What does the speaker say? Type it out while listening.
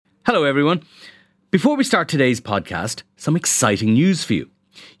Hello everyone. Before we start today's podcast, some exciting news for you.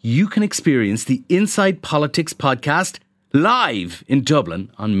 You can experience the Inside Politics podcast live in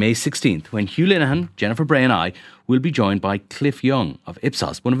Dublin on May 16th when Hugh Linehan, Jennifer Bray and I will be joined by Cliff Young of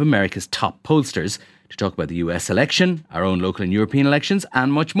Ipsos, one of America's top pollsters, to talk about the US election, our own local and European elections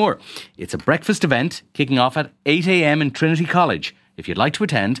and much more. It's a breakfast event kicking off at 8 a.m. in Trinity College. If you'd like to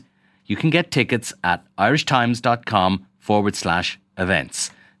attend, you can get tickets at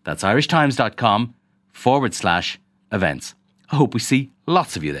irishtimes.com/events. That's irishtimes.com/events. I hope we see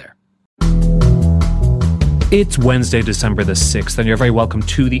lots of you there. It's Wednesday, December the 6th, and you're very welcome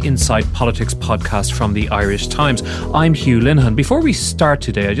to the Inside Politics podcast from the Irish Times. I'm Hugh Linehan. Before we start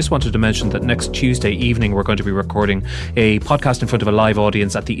today, I just wanted to mention that next Tuesday evening we're going to be recording a podcast in front of a live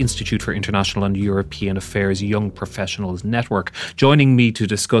audience at the Institute for International and European Affairs Young Professionals Network. Joining me to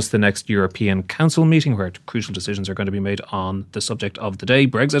discuss the next European Council meeting, where crucial decisions are going to be made on the subject of the day,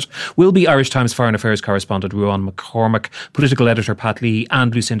 Brexit, will be Irish Times Foreign Affairs correspondent Ruan McCormack, political editor Pat Leahy,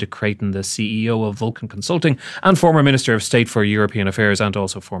 and Lucinda Creighton, the CEO of Vulcan Consulting, and former Minister of State for European Affairs and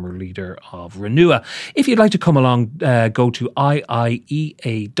also former leader of Renua. If you'd like to come along, go to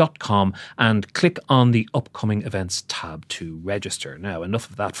iiea.com and click on the upcoming events tab to register. Now, enough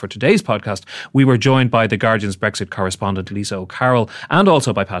of that for today's podcast. We were joined by The Guardian's Brexit correspondent Lisa O'Carroll, and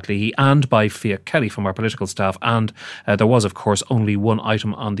also by Pat Leahy and by Fia Kelly from our political staff. And there was, of course, only one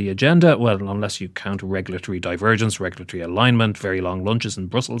item on the agenda, well, unless you count regulatory divergence, regulatory alignment, very long lunches in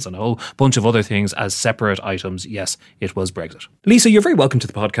Brussels and a whole bunch of other things as separate items. Yes, it was Brexit. Lisa, you're very welcome to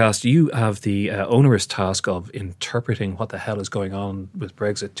the podcast. You have the onerous task of interpreting what the hell is going on with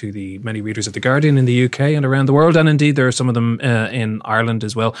Brexit to the many readers of The Guardian in the UK and around the world, and indeed there are some of them in Ireland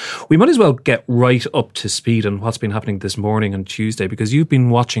as well. We might as well get right up to speed on what's been happening this morning and Tuesday, because you've been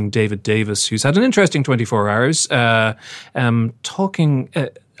watching David Davis, who's had an interesting 24 hours, talking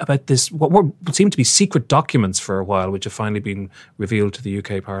about this, what would seem to be secret documents for a while, which have finally been revealed to the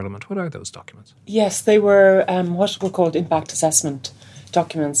UK Parliament. What are those documents? Yes, they were what were called impact assessment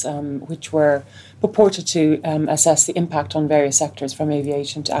documents, which were purported to assess the impact on various sectors, from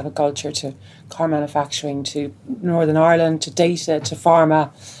aviation to agriculture to car manufacturing to Northern Ireland to data to pharma,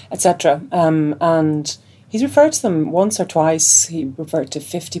 etc. And he's referred to them once or twice. He referred to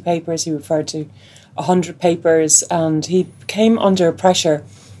 50 papers, he referred to 100 papers, and he came under pressure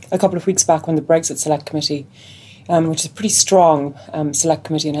a couple of weeks back when the Brexit Select Committee, which is a pretty strong select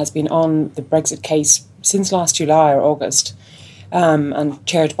committee and has been on the Brexit case since last July or August, and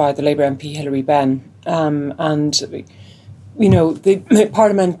chaired by the Labour MP Hilary Benn. And, you know, the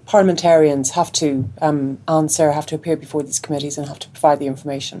parliamentarians have to have to appear before these committees and have to provide the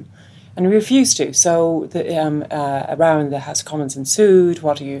information. And we refused to. So around the House of Commons ensued,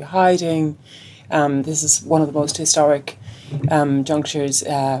 what are you hiding? This is one of the most historic junctures,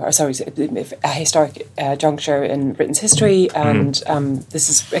 a historic juncture in Britain's history, and this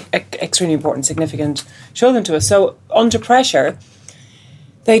is extremely important, significant. Show them to us. So under pressure,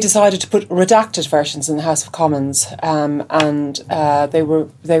 they decided to put redacted versions in the House of Commons, and they were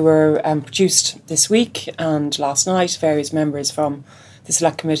produced this week and last night. Various members from the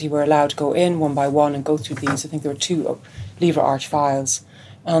Select Committee were allowed to go in one by one and go through these. I think there were 2 Lever Arch files.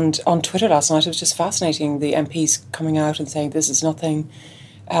 And on Twitter last night, it was just fascinating, the MPs coming out and saying, this is nothing.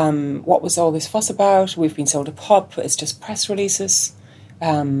 What was all this fuss about? We've been sold a pub. It's just press releases.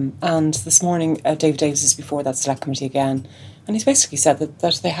 And this morning, David Davis is before that Select Committee again. And he's basically said that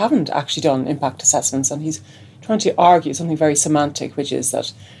they haven't actually done impact assessments. And he's trying to argue something very semantic, which is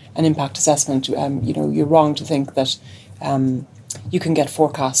that an impact assessment, you're wrong to think that you can get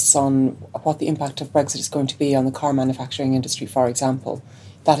forecasts on what the impact of Brexit is going to be on the car manufacturing industry, for example.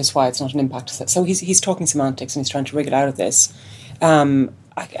 That is why it's not an impact assessment. So he's talking semantics and he's trying to wriggle out of this. I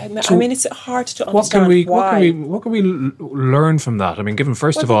mean, it's hard to understand why. What can we learn from that? I mean, given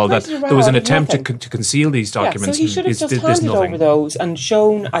first of all that there was an attempt to conceal these documents. So he should have just handed over those and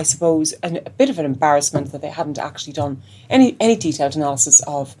shown, I suppose, a bit of an embarrassment that they hadn't actually done any detailed analysis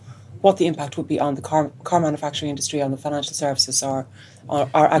of what the impact would be on the car manufacturing industry, on the financial services or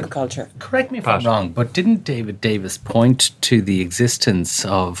agriculture. Correct me if I'm wrong, but didn't David Davis point to the existence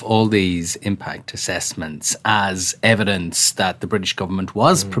of all these impact assessments as evidence that the British government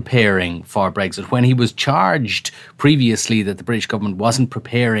was preparing for Brexit? When he was charged previously that the British government wasn't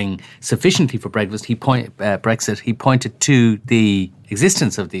preparing sufficiently for Brexit, he pointed to the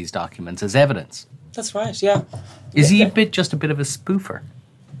existence of these documents as evidence. That's right, yeah. Is he just a bit of a spoofer?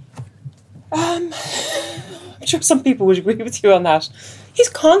 I'm sure some people would agree with you on that. He's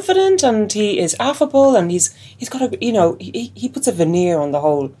confident and he is affable and he's got he puts a veneer on the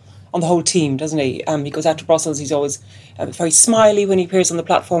whole on the whole team, doesn't he? He goes out to Brussels. He's always very smiley when he appears on the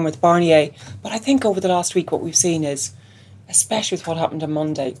platform with Barnier. But I think over the last week, what we've seen is, especially with what happened on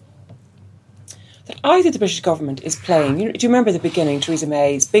Monday, that either the British government is playing. Do you remember the beginning? Theresa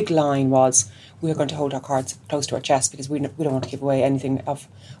May's big line was, "We are going to hold our cards close to our chest because we don't want to give away anything of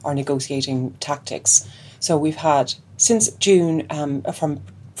our negotiating tactics." So we've had since June,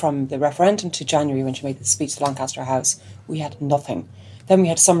 from the referendum to January when she made the speech to Lancaster House, we had nothing. Then we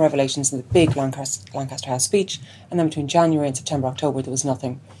had some revelations in the big Lancaster House speech, and then between January and September, October, there was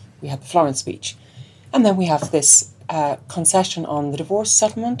nothing. We had the Florence speech. And then we have this concession on the divorce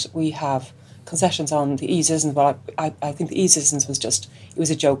settlement. We have concessions on the e-citizens. Well, I think the e-citizens it was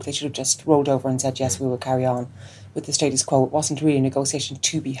a joke. They should have just rolled over and said, yes, we will carry on with the status quo. It wasn't really a negotiation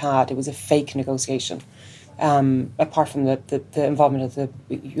to be had. It was a fake negotiation. Apart from the involvement of the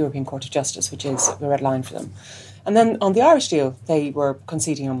European Court of Justice, which is the red line for them. And then on the Irish deal, they were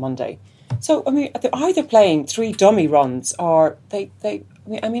conceding on Monday. So, I mean, they're either playing 3 dummy runs or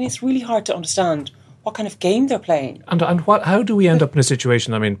it's really hard to understand what kind of game they're playing. And how do we end up in a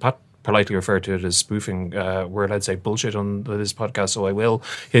situation, I mean, Pat politely referred to it as spoofing, we're allowed to say bullshit on this podcast, so I will.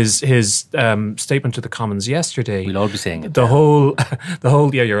 His statement to the Commons yesterday. We'll all be saying it. The whole,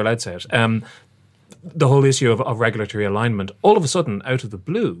 yeah, you're allowed to say it. The whole issue of regulatory alignment, all of a sudden, out of the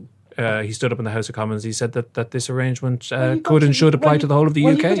blue, he stood up in the House of Commons. He said that this arrangement could and should apply to the whole of the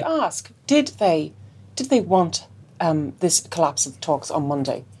UK. You could ask, did they want this collapse of the talks on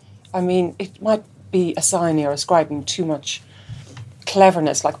Monday? I mean, it might be assigning or ascribing too much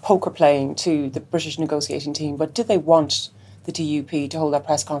cleverness, like poker playing, to the British negotiating team. But did they want the DUP to hold their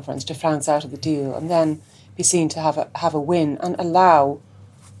press conference, to flounce out of the deal, and then be seen to have a win and allow?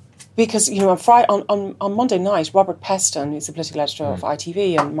 Because, on Monday night, Robert Peston, who's the political editor of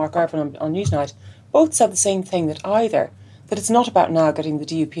ITV, and Mark Irvine on Newsnight, both said the same thing, that it's not about now getting the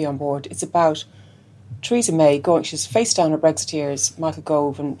DUP on board, it's about Theresa May she's faced down her Brexiteers, Michael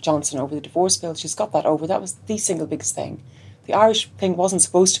Gove and Johnson, over the divorce bill. She's got that over. That was the single biggest thing. The Irish thing wasn't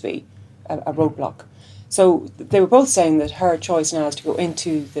supposed to be a roadblock. So they were both saying that her choice now is to go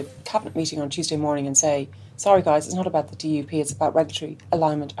into the cabinet meeting on Tuesday morning and say, sorry guys, it's not about the DUP, it's about regulatory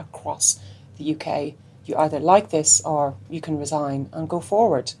alignment across the UK. You either like this or you can resign and go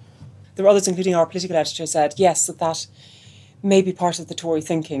forward. There were others, including our political editor, said yes, that may be part of the Tory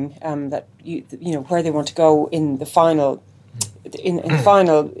thinking, that where they want to go in the final.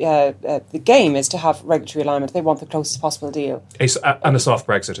 The game is to have regulatory alignment. They want the closest possible deal. And a soft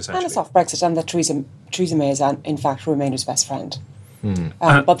Brexit, essentially. And a soft Brexit, and that Theresa May is, in fact, Remainder's best friend.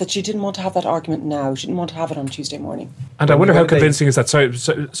 But that she didn't want to have that argument now. She didn't want to have it on Tuesday morning. And I wonder how convincing is that. Sorry,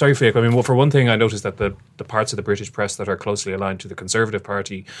 Fiach. I mean, well, for one thing, I noticed that the parts of the British press that are closely aligned to the Conservative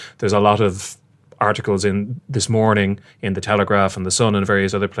Party, there's a lot of articles in this morning in the Telegraph and the Sun and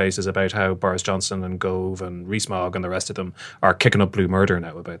various other places about how Boris Johnson and Gove and Rees-Mogg and the rest of them are kicking up blue murder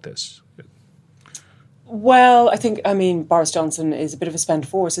now about this. Well, I mean, Boris Johnson is a bit of a spent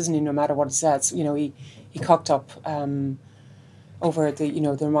force, isn't he? No matter what he says, he cocked up over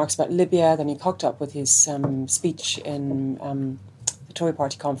the remarks about Libya. Then he cocked up with his speech in the Tory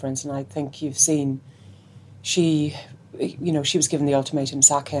Party conference, and I think you've seen she was given the ultimatum: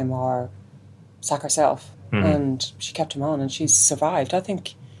 sack him or sack herself, and she kept him on, and she's survived. I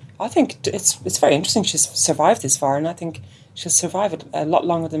think it's very interesting she's survived this far, and I think she'll survive it a lot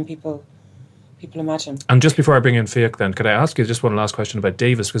longer than people imagine. And just before I bring in Fiach then, could I ask you just one last question about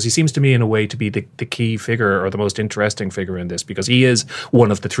Davis? Because he seems to me in a way to be the key figure or the most interesting figure in this, because he is one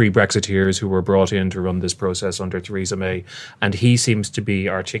of the 3 Brexiteers who were brought in to run this process under Theresa May, and he seems to be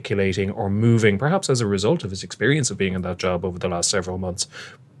articulating or moving, perhaps as a result of his experience of being in that job over the last several months,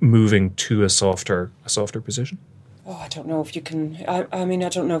 moving to a softer position. Oh, I don't know if you can. I mean, I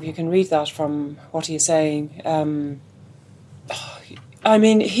don't know if you can read that from what he is saying. I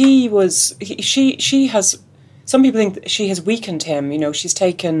mean, she has. Some people think that she has weakened him. She's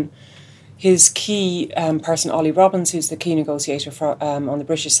taken his key person, Ollie Robbins, who's the key negotiator for on the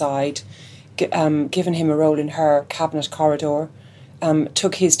British side, given him a role in her cabinet corridor,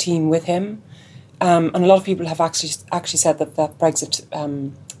 took his team with him, and a lot of people have actually said that Brexit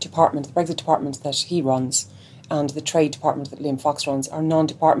department, the Brexit department that he runs, and the trade department that Liam Fox runs are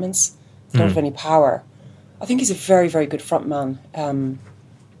non-departments. They don't have any power. I think he's a very, very good front man.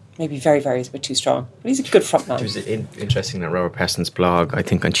 Maybe very, very is a bit too strong, but he's a good front man. It was interesting that Robert Peston's blog, I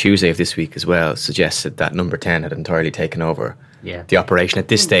think on Tuesday of this week as well, suggested that number 10 had entirely taken over the operation at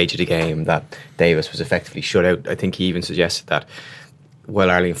this stage of the game, that Davis was effectively shut out. I think he even suggested that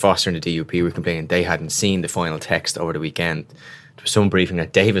while Arlene Foster and the DUP were complaining they hadn't seen the final text over the weekend, there was some briefing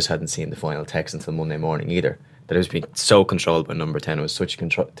that Davis hadn't seen the final text until Monday morning either. that it was being so controlled by number 10. It was such a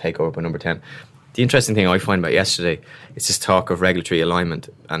takeover by number 10. The interesting thing I find about yesterday is this talk of regulatory alignment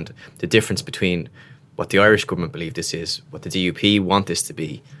and the difference between what the Irish government believe this is, what the DUP want this to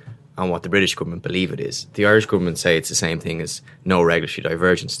be, and what the British government believe it is. The Irish government say it's the same thing as no regulatory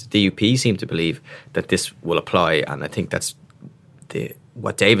divergence. The DUP seem to believe that this will apply, and I think that's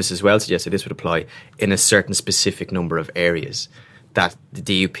what Davis as well suggested, this would apply in a certain specific number of areas. That the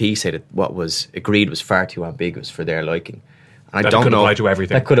DUP say that what was agreed was far too ambiguous for their liking. And I don't know. Apply to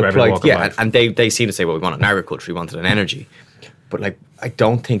everything. That could apply, and they seem to say, well, we want it in agriculture, we want it in energy. But like, I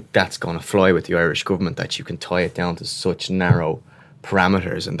don't think that's going to fly with the Irish government, that you can tie it down to such narrow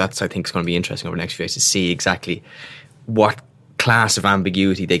parameters. And that's, I think, is going to be interesting over the next few days to see exactly what class of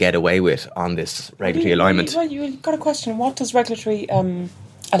ambiguity they get away with on this regulatory alignment. Well, you've got a question. What does regulatory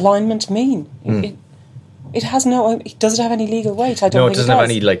alignment mean? It has no. Does it have any legal weight? I don't. No, it doesn't have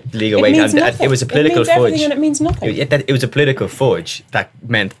any legal weight. It was a political fudge, and it means nothing. It was a political fudge that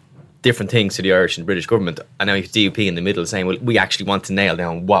meant different things to the Irish and British government. And now you have DUP in the middle saying, "Well, we actually want to nail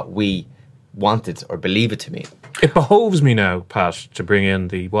down what we wanted or believe it to mean." It behoves me now, Pat, to bring in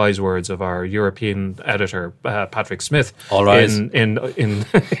the wise words of our European editor, Patrick Smith, all right, in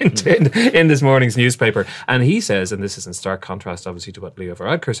this morning's newspaper. And he says, and this is in stark contrast, obviously, to what Leo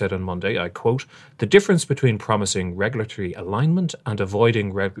Varadkar said on Monday, I quote, "The difference between promising regulatory alignment and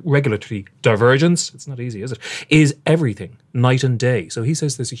avoiding regulatory divergence," it's not easy, is it, "is everything, night and day." So he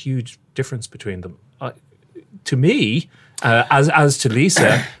says there's a huge difference between them. To me, as to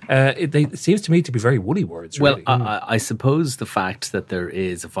Lisa, it seems to me to be very woolly words. Really. Well, I suppose the fact that there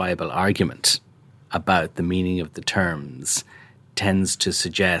is a viable argument about the meaning of the terms tends to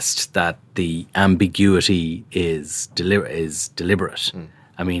suggest that the ambiguity is deliberate.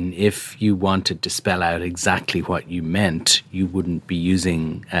 I mean, if you wanted to spell out exactly what you meant, you wouldn't be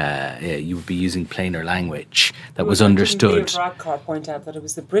using you would be using plainer language that was understood. Varadkar point out that it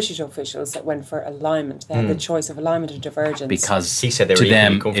was the British officials that went for alignment. They had the choice of alignment or divergence because he said they were to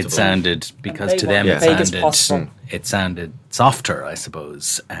them comfortable. It sounded softer, I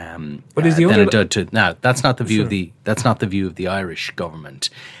suppose. But is the than it did to now. That's not the view of the Irish government.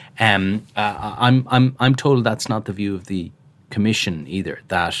 I'm told that's not the view of the Commission either,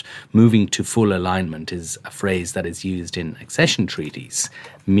 that moving to full alignment is a phrase that is used in accession treaties,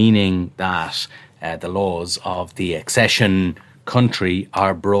 meaning that the laws of the accession country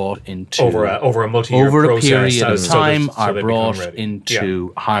are brought into over a multi-year process, period of time so brought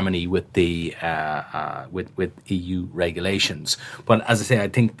into harmony with the with EU regulations. But as I say, I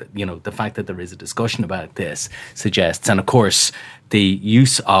think that, the fact that there is a discussion about this suggests, and of course the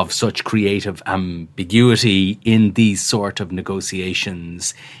use of such creative ambiguity in these sort of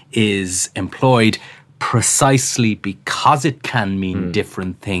negotiations is employed precisely because it can mean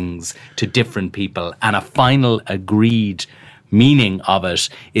different things to different people, and a final agreed meaning of it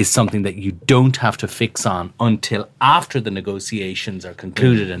is something that you don't have to fix on until after the negotiations are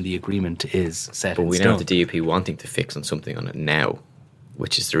concluded and the agreement is set in stone. But we now have the DUP wanting to fix on something on it now,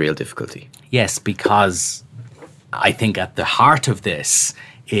 which is the real difficulty. Yes, because I think at the heart of this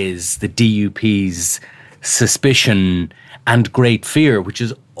is the DUP's suspicion and great fear, which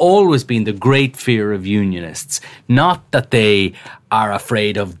has always been the great fear of unionists. Not that they are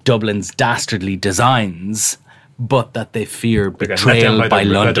afraid of Dublin's dastardly designs, but that they fear betrayal by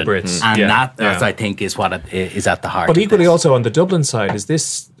London. And that, I think, is what is at the heart of But equally this. also on the Dublin side, is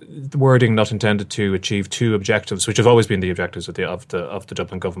this wording not intended to achieve two objectives, which have always been the objectives of the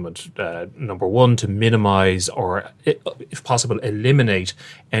Dublin government? Number one, to minimise or, if possible, eliminate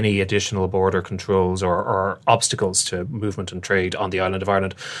any additional border controls or obstacles to movement and trade on the island of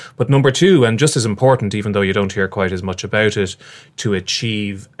Ireland. But number two, and just as important, even though you don't hear quite as much about it, to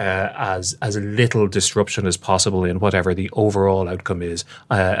achieve as little disruption as possible in whatever the overall outcome is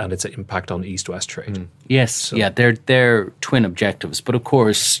and its impact on east-west trade. Yes, they're twin objectives. But of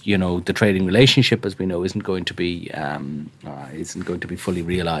course, the trading relationship, as we know, isn't going to be fully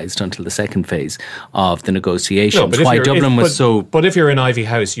realised until the second phase of the negotiations. But if you're in Ivy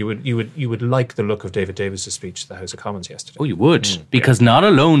House, you would like the look of David Davis's speech to the House of Commons yesterday. Oh, you would, because not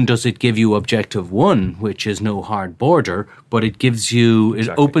alone does it give you objective one, which is no hard border, but it gives you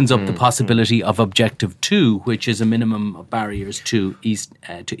opens up the possibility of objective two, which is a minimum of barriers to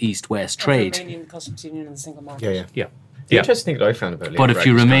east-west trade. Romanian customs union and the single market. Yeah. The interesting thing that I found about But if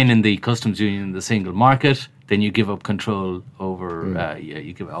you remain in the customs union and the single market, then you give up control over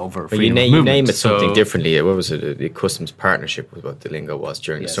freedom of movement. You name it something differently. What was it? The customs partnership was what the lingo was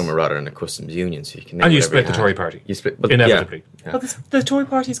during the summer, rather than a customs union. So you can and you split the Tory party. You split, inevitably. Yeah. But the Tory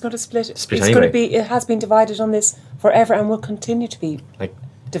party is going to split. It's anyway. going to be. It has been divided on this forever and will continue to be.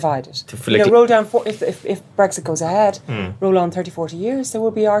 divided. Roll down, if Brexit goes ahead, roll on 30, 40 years, there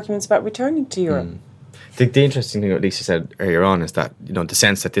will be arguments about returning to Europe. The interesting thing what Lisa said earlier on is that, the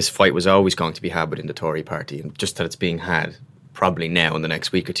sense that this fight was always going to be had within the Tory party, and just that it's being had probably now in the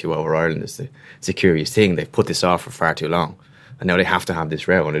next week or two over Ireland is the curious thing. They've put this off for far too long, and now they have to have this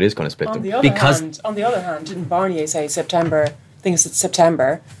row, and it is going to split them. On the other hand, didn't Barnier say September? I think it's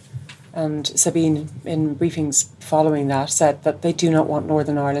September. And Sabine, in briefings following that, said that they do not want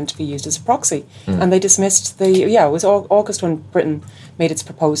Northern Ireland to be used as a proxy. And they dismissed it was August when Britain made its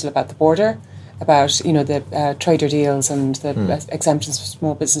proposal about the border, about, the trader deals and the exemptions for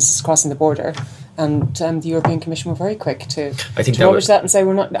small businesses crossing the border. And the European Commission were very quick to acknowledge that and say,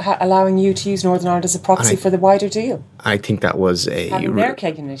 we're not allowing you to use Northern Ireland as a proxy for the wider deal. I think that was having their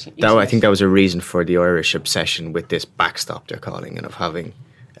cake and eating it. I think that was a reason for the Irish obsession with this backstop, they're calling, and of having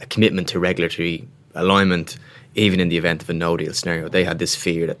a commitment to regulatory alignment, even in the event of a no-deal scenario. They had this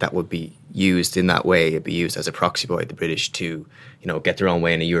fear that would be used in that way, it'd be used as a proxy by the British to, get their own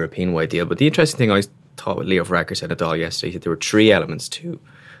way in a European-wide deal. But the interesting thing I thought what Leo Varadkar said at all yesterday, that there were three elements to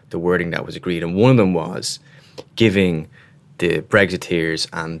the wording that was agreed, and one of them was giving the Brexiteers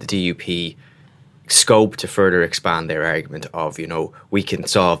and the DUP scope to further expand their argument of, we can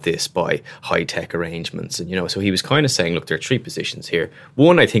solve this by high-tech arrangements. And, so he was kind of saying, look, there are three positions here.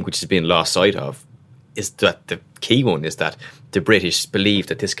 One, I think, which is being lost sight of, is that the key one is that the British believe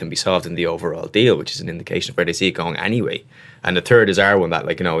that this can be solved in the overall deal, which is an indication of where they see it going anyway. And the third is our one, that,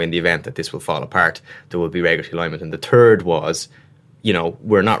 in the event that this will fall apart, there will be regulatory alignment. And the third was,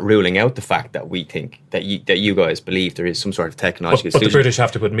 we're not ruling out the fact that we think that you guys believe there is some sort of technological solution. But the British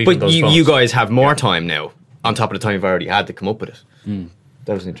have to put meat on those bones. You guys have more time now, on top of the time you've already had to come up with it.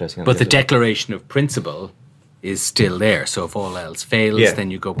 That was interesting. But the declaration of principle is still there. So if all else fails,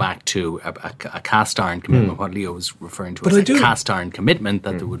 then you go back to a cast iron commitment, what Leo was referring to as a cast iron commitment,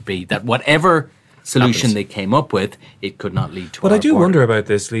 that there would be, that whatever solution they came up with, it could not lead to. But I do wonder about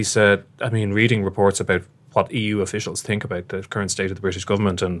this, Lisa. I mean, reading reports about what EU officials think about the current state of the British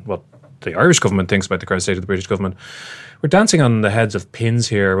government and what the Irish government thinks about the current state of the British government. We're dancing on the heads of pins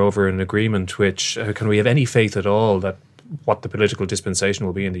here over an agreement which, can we have any faith at all that what the political dispensation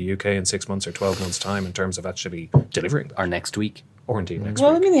will be in the UK in 6 months or 12 months' time in terms of actually delivering? Or next week. Or indeed next week.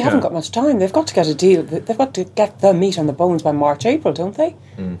 Well, I mean, they haven't got much time. They've got to get a deal. They've got to get the meat on the bones by March, April, don't they?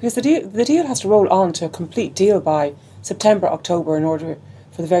 Because the deal has to roll on to a complete deal by September, October in order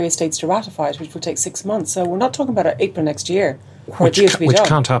for the various states to ratify it, which will take 6 months. So we're not talking about April next year for a deal to be done. Which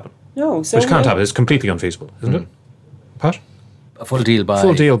can't happen. No. Which can't happen. It's completely unfeasible, isn't it? Pat? A full deal by... a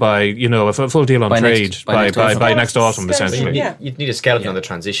full deal on trade by next autumn, essentially. You'd need a skeleton on the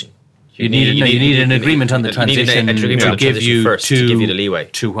transition. You need an agreement on the transition to give you the leeway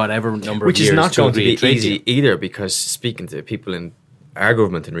to whatever number which of years. Which is not going to be easy either, because speaking to people in our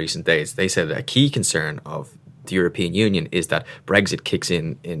government in recent days, they said a key concern of the European Union is that Brexit kicks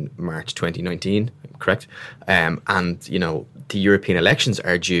in March 2019, correct? And, the European elections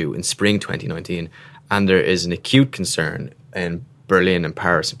are due in spring 2019, and there is an acute concern in Berlin and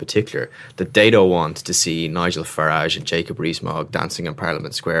Paris in particular, that they don't want to see Nigel Farage and Jacob Rees-Mogg dancing on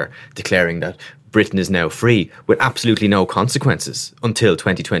Parliament Square declaring that Britain is now free with absolutely no consequences until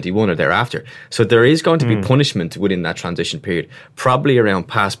 2021 or thereafter. So there is going to be punishment within that transition period, probably around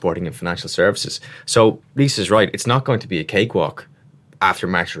passporting and financial services. So Lisa's right, it's not going to be a cakewalk after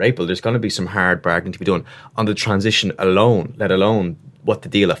March or April. There's going to be some hard bargaining to be done on the transition alone, let alone what the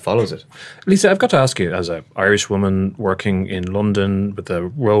deal that follows it. Lisa, I've got to ask you, as an Irish woman working in London with the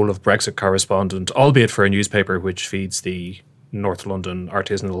role of Brexit correspondent, albeit for a newspaper which feeds the North London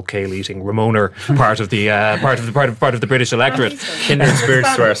artisanal kale eating Ramoner part of the British electorate. Kindred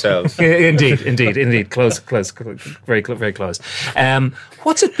spirits to ourselves. Indeed. Close, very close.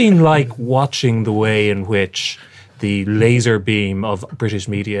 What's it been like watching the way in which the laser beam of British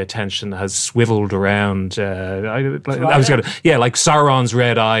media attention has swiveled around. Like Sauron's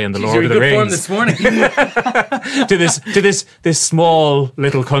red eye in the Lord of the Rings. This morning. to this small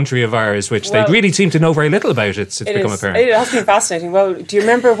little country of ours, which they really seem to know very little about. It's become apparent. It has been fascinating. Well, do you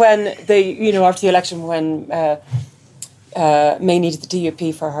remember when they, after the election, when May needed the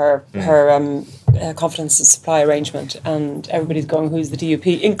DUP for her confidence and supply arrangement, and everybody's going, who's the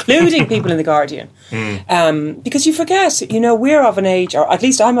DUP, including people in The Guardian. Because you forget, we're of an age, or at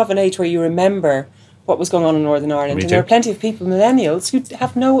least I'm of an age, where you remember what was going on in Northern Ireland. And there are plenty of people, millennials, who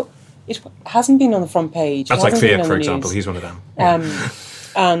have it hasn't been on the front page. That's like Fiat, for example. He's one of them.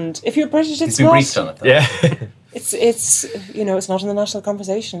 And if you're British, it's been not. briefed on it, though. Yeah. It's not in the national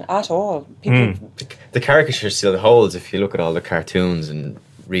conversation at all. People, the caricature still holds if you look at all the cartoons and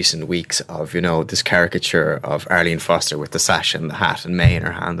recent weeks of, this caricature of Arlene Foster with the sash and the hat and May in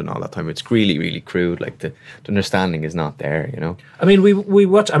her hand and all that time. It's really, really crude. Like the understanding is not there, I mean,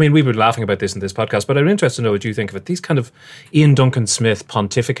 we've been laughing about this in this podcast, but I'm interested to know what you think of it. These kind of Ian Duncan Smith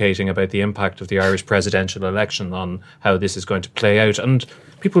pontificating about the impact of the Irish presidential election on how this is going to play out, and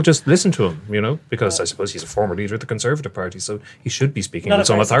people just listen to him, because I suppose he's a former leader of the Conservative Party, so he should be speaking with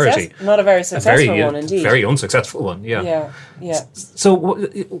some authority. Not a very successful one, indeed. Very unsuccessful one, yeah. Yeah. So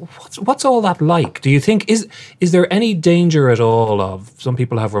what's all that like? Do you think, is there any danger at all of, some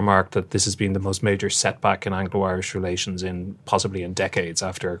people have remarked that this has been the most major setback in Anglo-Irish relations possibly in decades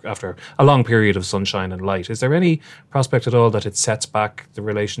after a long period of sunshine and light. Is there any prospect at all that it sets back the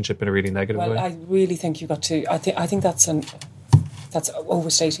relationship in a really negative way? Well, I really think you've got to, I think that's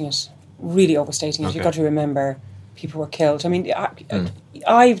overstating it, really overstating it. Okay. You've got to remember people were killed. I mean,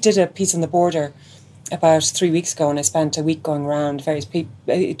 I did a piece on the border about 3 weeks ago, and I spent a week going around various people,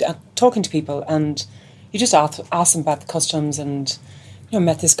 talking to people, and you just ask them about the customs, and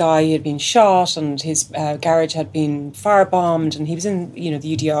met this guy. He had been shot, and his garage had been firebombed, and he was in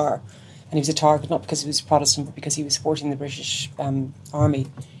the UDR, and he was a target not because he was Protestant, but because he was supporting the British Army.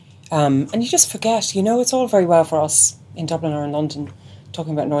 And you just forget, it's all very well for us in Dublin or in London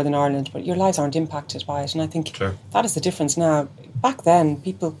talking about Northern Ireland, but your lives aren't impacted by it. And I think that is the difference now. Back then,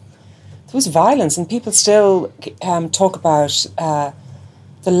 there was violence, and people still talk about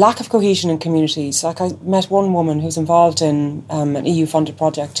the lack of cohesion in communities. Like, I met one woman who's involved in an EU-funded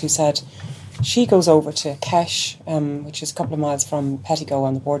project who said she goes over to Kesh, which is a couple of miles from Pettigo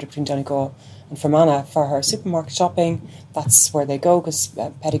on the border between Donegal and Fermanagh, for her supermarket shopping. That's where they go, because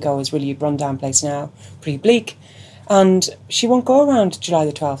Pettigo is really a run-down place now, pretty bleak. And she won't go around July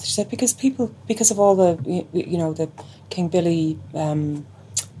the 12th. She said because of all the, the King Billy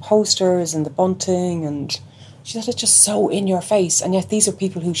posters and the bunting, and she said it's just so in your face. And yet these are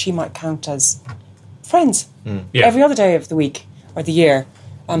people who she might count as friends every other day of the week or the year.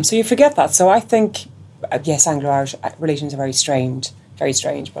 So you forget that. So I think, yes, Anglo-Irish relations are very strange,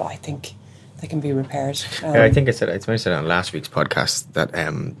 but I think they can be repaired. I think I said on last week's podcast that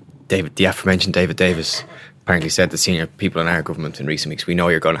the aforementioned David Davis apparently said to senior people in our government in recent weeks, we know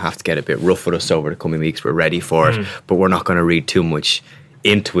you're going to have to get a bit rough with us over the coming weeks. We're ready for it, but we're not going to read too much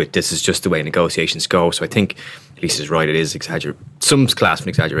into it. This is just the way negotiations go. So I think Lisa's right. It is some class of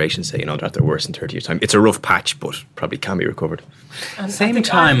exaggeration. Say they're at their worst in 30 years' time. It's a rough patch, but probably can be recovered. And I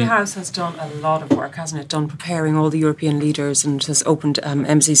think Ivory House has done a lot of work, hasn't it? Done preparing all the European leaders, and has opened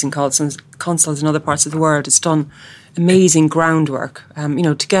embassies and consuls in other parts of the world. It's done amazing groundwork.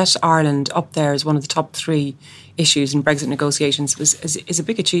 To get Ireland up there as one of the top 3 issues in Brexit negotiations is a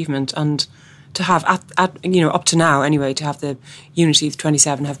big achievement, and to have up to now anyway, to have the unity of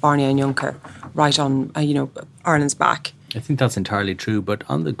 27, have Barnier and Juncker right on Ireland's back. I think that's entirely true. But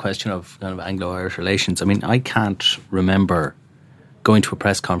on the question of kind of Anglo-Irish relations, I mean, I can't remember going to a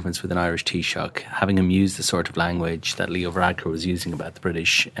press conference with an Irish Taoiseach, having him use the sort of language that Leo Varadkar was using about the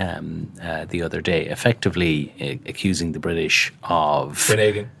British the other day, effectively accusing the British of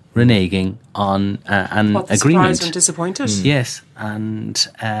reneging on an agreement. Surprised and disappointed. Yes, and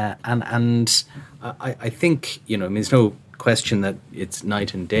I think there's no question that it's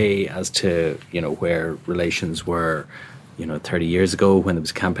night and day as to where relations were 30 years ago when there was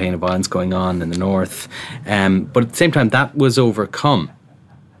a campaign of violence going on in the north. But at the same time, that was overcome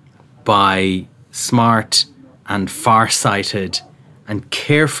by smart and far-sighted and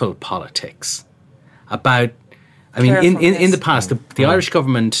careful politics about, in the past, the Irish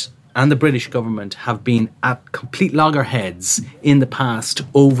government and the British government have been at complete loggerheads in the past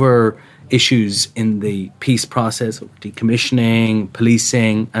over issues in the peace process, decommissioning,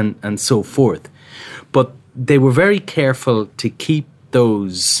 policing, and so forth. But they were very careful to keep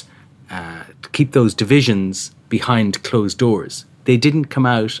those divisions behind closed doors. They didn't come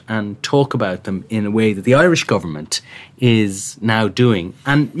out and talk about them in a way that the Irish government is now doing.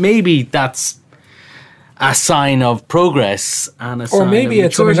 And maybe that's a sign of progress and a sign of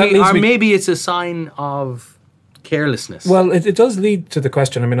maturity, or maybe it's a sign of carelessness. Well, it does lead to the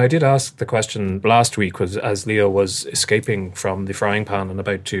question. I mean, I did ask the question last week as Leo was escaping from the frying pan and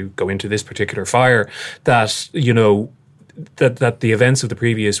about to go into this particular fire, that, that the events of the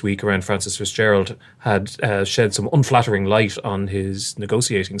previous week around Francis Fitzgerald had shed some unflattering light on his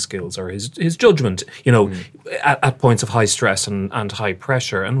negotiating skills or his judgment, at points of high stress and high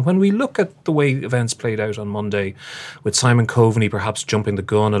pressure. And when we look at the way events played out on Monday, with Simon Coveney perhaps jumping the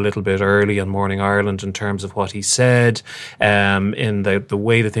gun a little bit early on Morning Ireland in terms of what he said, in the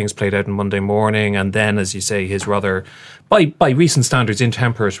way the things played out on Monday morning, and then, as you say, his rather by recent standards,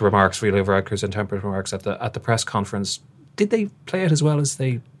 intemperate remarks, Real Varadkar's intemperate remarks at the press conference, did they play it as well as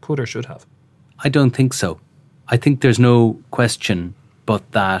they could or should have? I don't think so. I think there's no question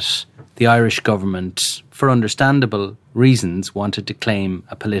but that the Irish government, for understandable reasons, wanted to claim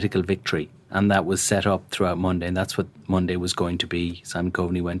a political victory. And that was set up throughout Monday, and that's what Monday was going to be. Simon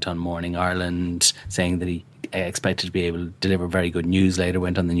Coveney went on Morning Ireland saying that he expected to be able to deliver very good news later,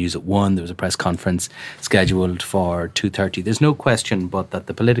 went on the news at 1. There was a press conference scheduled for 2:30. There's no question but that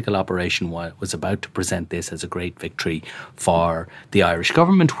the political operation was about to present this as a great victory for the Irish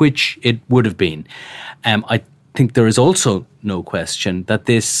government, which it would have been. I think there is also no question that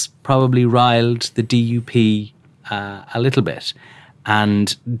this probably riled the DUP a little bit.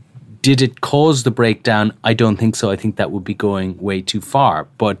 And did it cause the breakdown? I don't think so. I think that would be going way too far.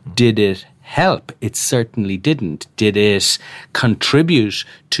 But did it help? It certainly didn't. Did it contribute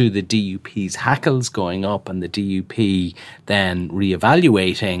to the DUP's hackles going up and the DUP then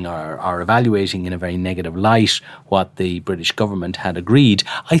reevaluating or evaluating in a very negative light what the British government had agreed?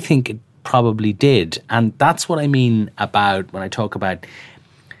 I think it probably did. And that's what I mean about when I talk about,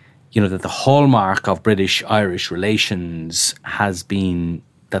 that the hallmark of British-Irish relations has been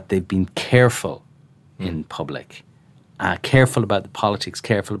that they've been careful in public, careful about the politics,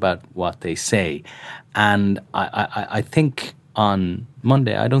 careful about what they say. And I think on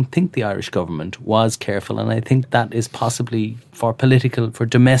Monday, I don't think the Irish government was careful, and I think that is possibly for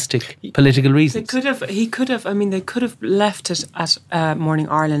domestic political reasons. They could have left it at Morning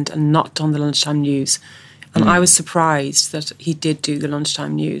Ireland and not done the lunchtime news. And I was surprised that he did do the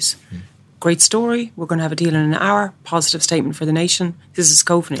lunchtime news. Great story. We're going to have a deal in an hour. Positive statement for the nation. This is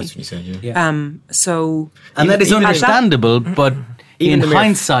Coveney. That's what he said, yeah. And that is understandable, but in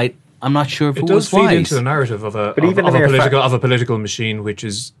hindsight, I'm not sure if it was wise. It does feed into a narrative of a political machine which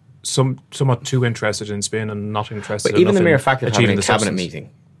is somewhat too interested in spin and not interested. But even the mere fact of having a cabinet meeting,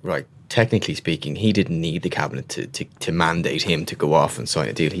 right? Technically speaking, he didn't need the cabinet to mandate him to go off and sign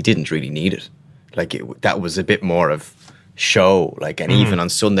a deal. He didn't really need it. That was a bit more of show. And even on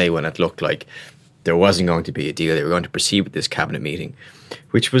Sunday, when it looked like there wasn't going to be a deal, they were going to proceed with this cabinet meeting,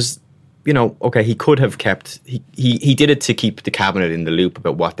 which was, okay, he could have kept. He did it to keep the cabinet in the loop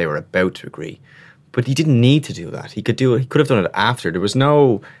about what they were about to agree, but he didn't need to do that. He could have done it after. There was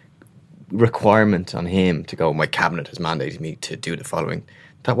no requirement on him to go, my cabinet has mandated me to do the following.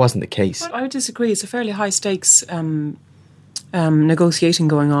 That wasn't the case. I would disagree. It's a fairly high stakes negotiating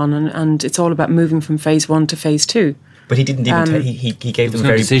going on, and it's all about moving from phase 1 to phase 2. But he didn't even. He gave them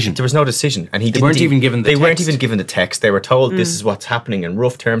decision. There was no decision, and they weren't even given the text. They weren't even given the text. They were told this is what's happening in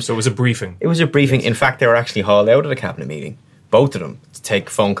rough terms. So it was a briefing. It was a briefing. In fact, they were actually hauled out of the cabinet meeting, both of them, to take a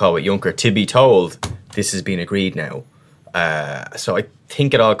phone call with Juncker to be told this has been agreed now. So I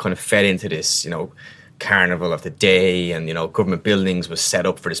think it all kind of fed into this, carnival of the day, and government buildings was set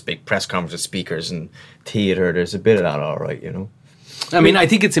up for this big press conference with speakers and theatre. There's a bit of that, all right, I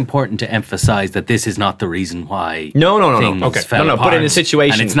think it's important to emphasise that this is not the reason why. No. Things fell apart. But in a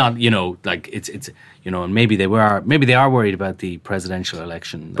situation, and it's not, it's and maybe they are worried about the presidential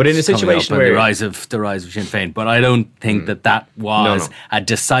election. But in a situation where the rise of Sinn Féin, but I don't think that was a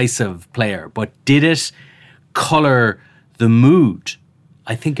decisive player. But did it colour the mood?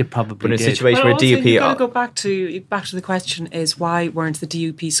 I think it probably did. But in a situation where DUP... You've got to go back to the question is, why weren't the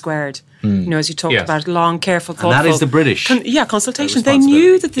DUP squared? As you talked about, long, careful, thoughtful... And that is the British. Consultation. They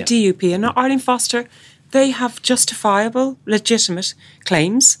knew that the DUP and Arlene Foster, they have justifiable, legitimate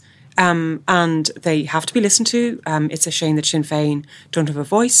claims, and they have to be listened to. It's a shame that Sinn Féin don't have a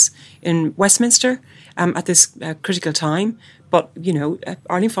voice in Westminster at this critical time. But,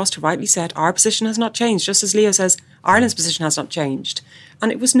 Arlene Foster rightly said, our position has not changed. Just as Leo says, Ireland's position has not changed.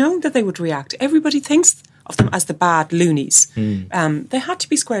 And it was known that they would react. Everybody thinks of them as the bad loonies. They had to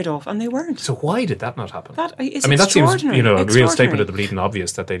be squared off, and they weren't. So why did that not happen? That is that seems, a real statement of the bleeding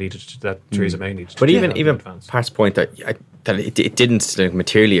obvious that they needed that Theresa May needed to. But even Pat's point that it didn't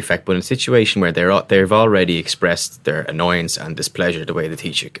materially affect, but in a situation where they've already expressed their annoyance and displeasure the way that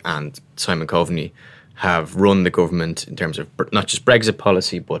Taoiseach and Simon Coveney have run the government in terms of not just Brexit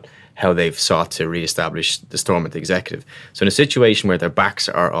policy, but how they've sought to re-establish the Stormont executive. So in a situation where their backs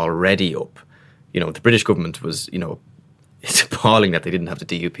are already up, the British government was, it's appalling that they didn't have the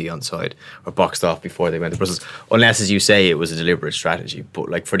DUP on side or boxed off before they went to Brussels, unless, as you say, it was a deliberate strategy.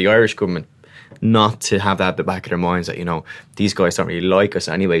 But for the Irish government not to have that at the back of their minds that, these guys don't really like us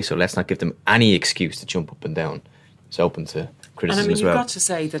anyway, so let's not give them any excuse to jump up and down. It's open to criticism as well. You've got to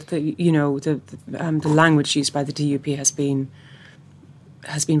say that the language used by the DUP has been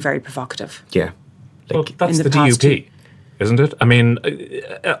very provocative. Yeah. Well, that's the DUP. isn't it? I mean,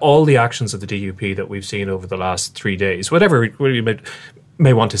 all the actions of the DUP that we've seen over the last 3 days, whatever you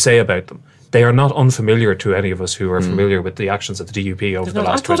may want to say about them, they are not unfamiliar to any of us who are familiar with the actions of the DUP over the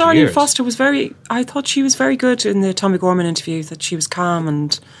last 20 years. I thought Arlene Foster was I thought she was very good in the Tommy Gorman interview, that she was calm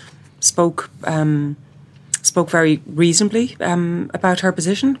and spoke very reasonably about her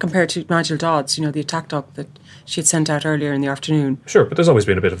position compared to Nigel Dodds, the attack dog that she had sent out earlier in the afternoon. Sure, but there's always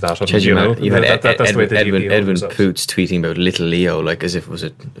been a bit of that. That's the way the Edwin Poots tweeting about Little Leo, like as if it was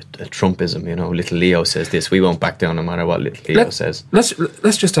a Trumpism. Little Leo says this, we won't back down no matter what Little Leo says.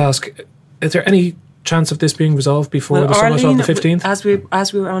 Let's just ask: is there any chance of this being resolved before the summit on the 15th?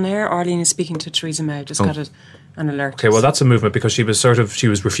 As we were on air, Arlene is speaking to Theresa May. Just got an alert. Okay, well, that's a movement, because she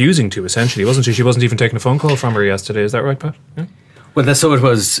was refusing to, essentially, wasn't she? She wasn't even taking a phone call from her yesterday. Is that right, Pat? Yeah. Well, so it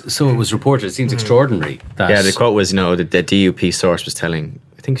was reported. It seems extraordinary. The quote was, the DUP source was telling,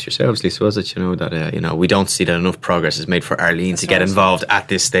 I think it's yourselves, Lisa, was it? That we don't see that enough progress is made for Arlene to get involved at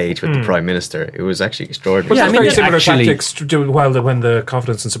this stage with the Prime Minister. It was actually extraordinary. Well, very similar tactics when the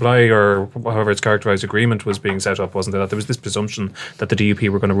confidence and supply, or however it's characterised, agreement was being set up, wasn't it? That there was this presumption that the DUP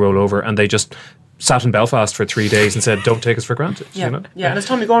were going to roll over, and they just sat in Belfast for 3 days and said, don't take us for granted. Yeah, and as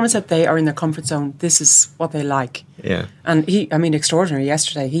Tommy Gorman said, they are in their comfort zone. This is what they like. Yeah. And extraordinary.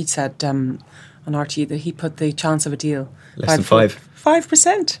 Yesterday he said on RT that he put the chance of a deal less than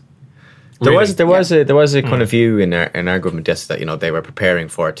 5%. There was a kind of view in our government yesterday that they were preparing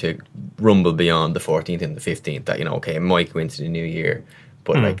for it to rumble beyond the 14th and the 15th, that it might go into the new year.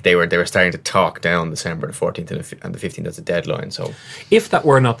 But they were starting to talk down December the 14th and the 15th as a deadline. So if that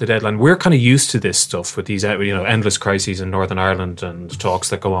were not the deadline, we're kind of used to this stuff with these endless crises in Northern Ireland and talks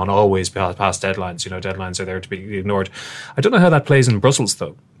that go on always past deadlines. Deadlines are there to be ignored. I don't know how that plays in Brussels,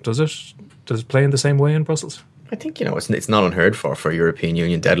 though. Does it play in the same way in Brussels? I think it's not unheard for European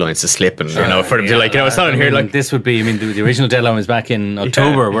Union deadlines to slip, and for them to it's not unheard. Like this would be. The original deadline was back in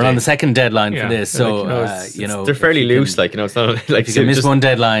October. We're on the second deadline for this, so they're fairly loose. It's not like if you can miss one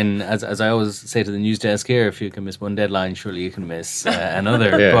deadline, as I always say to the news desk here, if you can miss one deadline, surely you can miss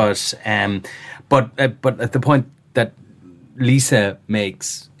another. But at the point that Lisa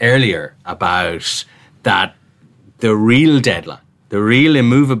makes earlier about that, the real deadline, the real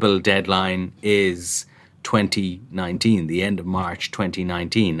immovable deadline is 2019, the end of March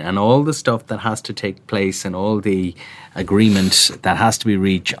 2019, and all the stuff that has to take place and all the agreement that has to be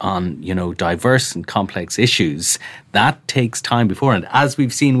reached on diverse and complex issues, that takes time before. And as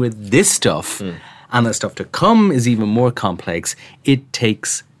we've seen with this stuff, and the stuff to come is even more complex, it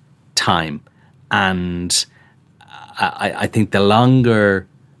takes time. And I think the longer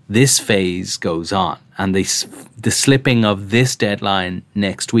this phase goes on, and the slipping of this deadline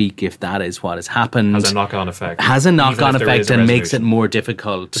next week, if that is what has happened, has a knock-on effect. And makes it more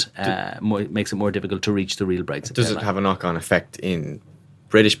difficult. Makes it more difficult to reach the real Brexit. Does it have a knock-on effect in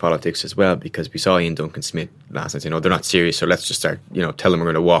British politics as well? Because we saw Ian Duncan Smith last night. They're not serious, so let's just start. Tell them we're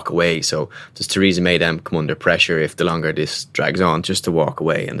going to walk away. So does Theresa May them come under pressure if the longer this drags on, just to walk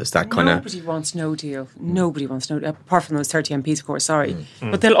away? And there's that kind of nobody wants no deal. Nobody wants no, apart from those 30 MPs, of course. Sorry,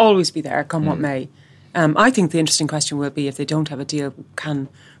 but they'll always be there, come what may. I think the interesting question will be, if they don't have a deal, can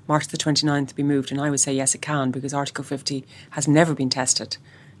March the 29th be moved? And I would say yes, it can, because Article 50 has never been tested.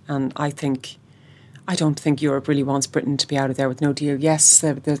 And I don't think Europe really wants Britain to be out of there with no deal. Yes,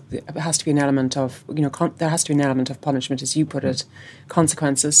 there has to be an element of, there has to be an element of punishment, as you put it,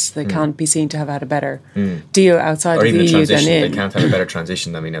 consequences. They can't be seen to have had a better deal outside of the EU than in. They can't have a better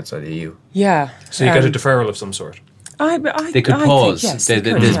transition than outside the EU. Yeah. So you get a deferral of some sort. They could pause. Think,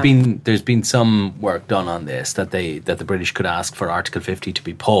 yes, there's been some work done on this that the British could ask for Article 50 to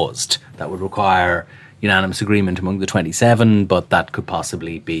be paused. That would require unanimous agreement among the 27, but that could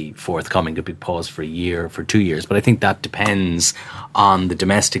possibly be forthcoming. Could be paused for a year, for 2 years. But I think that depends on the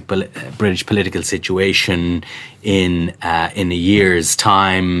domestic British political situation in a year's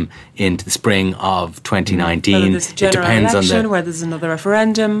time, into the spring of 2019. Whether there's a general election, whether there's another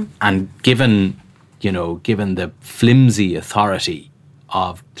referendum, and given the flimsy authority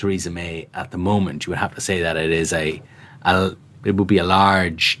of Theresa May at the moment, you would have to say that it is it would be a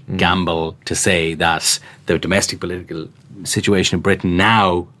large gamble to say that the domestic political situation in Britain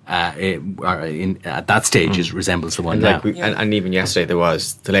now, at that stage, resembles the one now. And even yesterday,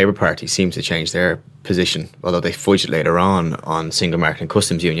 the Labour Party seemed to change their position, although they fudged later on single market and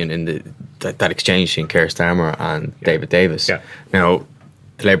customs union in that exchange between Keir Starmer and David Davis. Yeah. Now,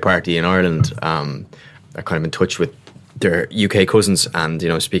 the Labour Party in Ireland are kind of in touch with their UK cousins, and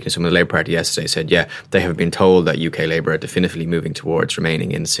speaking to some of the Labour Party yesterday, said they have been told that UK Labour are definitively moving towards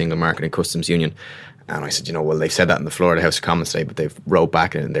remaining in the single market and customs union. And I said, well, they've said that in the floor of the House of Commons today, but they've wrote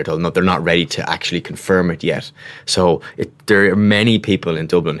back and they're told no, they're not ready to actually confirm it yet. So there are many people in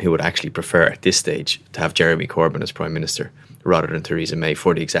Dublin who would actually prefer at this stage to have Jeremy Corbyn as Prime Minister rather than Theresa May,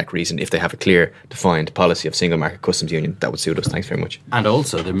 for the exact reason, if they have a clear, defined policy of single market customs union, that would suit us. Thanks very much. And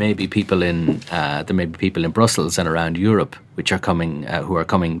also, there may be people in Brussels and around Europe which are coming, who are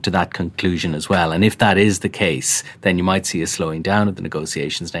coming to that conclusion as well. And if that is the case, then you might see a slowing down of the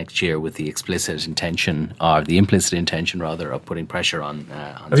negotiations next year, with the implicit intention rather of putting pressure on.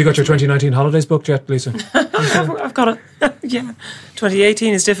 Have you got your 2019 holidays booked yet, Lisa? I've got it. Yeah,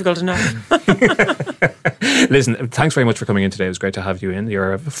 2018 is difficult enough. Listen, thanks very much for coming in today. It was great to have you in.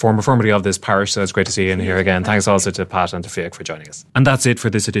 You're a formerly of this parish, so it's great to see you in here again. Thanks also to Pat and to Fiach for joining us. And that's it for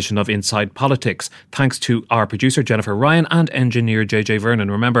this edition of Inside Politics. Thanks to our producer Jennifer Ryan and engineer JJ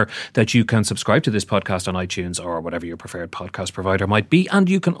Vernon. Remember that you can subscribe to this podcast on iTunes or whatever your preferred podcast provider might be, and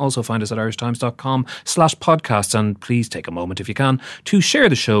you can also find us at irishtimes.com/podcasts. And please take a moment, if you can, to share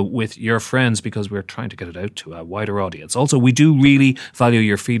the show with your friends, because we're trying to get it out to a wider audience. Also, we do really value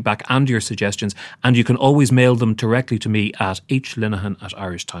your feedback and your suggestions, and you can always mail them directly to me at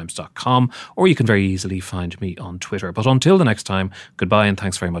hlinehan@irishtimes.com, or you can very easily find me on Twitter. But until the next time, goodbye and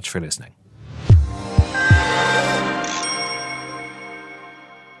thanks very much for listening.